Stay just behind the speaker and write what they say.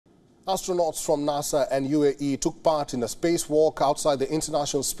Astronauts from NASA and UAE took part in a spacewalk outside the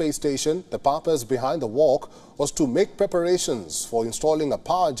International Space Station. The purpose behind the walk was to make preparations for installing a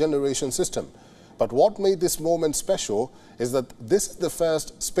power generation system. But what made this moment special is that this is the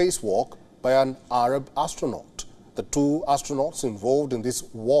first spacewalk by an Arab astronaut. The two astronauts involved in this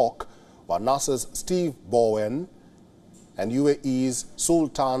walk were NASA's Steve Bowen and UAE's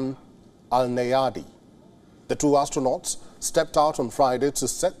Sultan AlNeyadi. The two astronauts stepped out on Friday to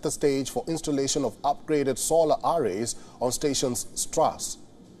set the stage for installation of upgraded solar arrays on station's struts.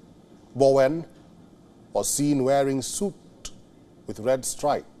 Bowen was seen wearing a suit with red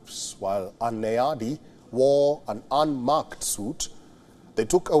stripes, while al-Neyadi wore an unmarked suit. They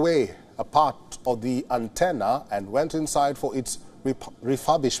took away a part of the antenna and went inside for its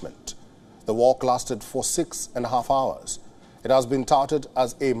refurbishment. The walk lasted for 6.5 hours. It has been touted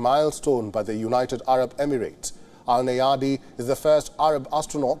as a milestone by the United Arab Emirates. Al-Neyadi is the first Arab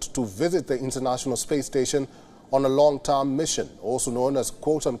astronaut to visit the International Space Station on a long-term mission, also known as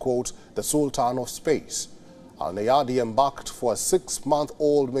quote-unquote the Sultan of Space. Al-Neyadi embarked for a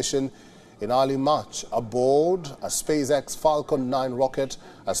 6-month-old mission in early March aboard a SpaceX Falcon 9 rocket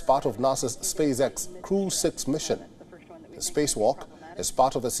as part of NASA's SpaceX Crew 6 mission. The spacewalk is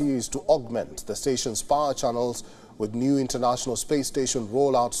part of a series to augment the station's power channels with new International Space Station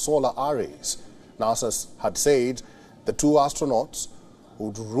rollout solar arrays. NASA had said the two astronauts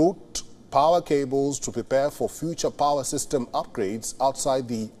would route power cables to prepare for future power system upgrades outside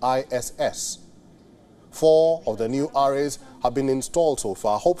the ISS. 4 of the new arrays have been installed so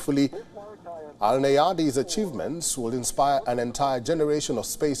far. Hopefully, al-Neyadi's achievements will inspire an entire generation of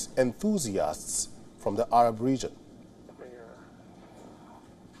space enthusiasts from the Arab region.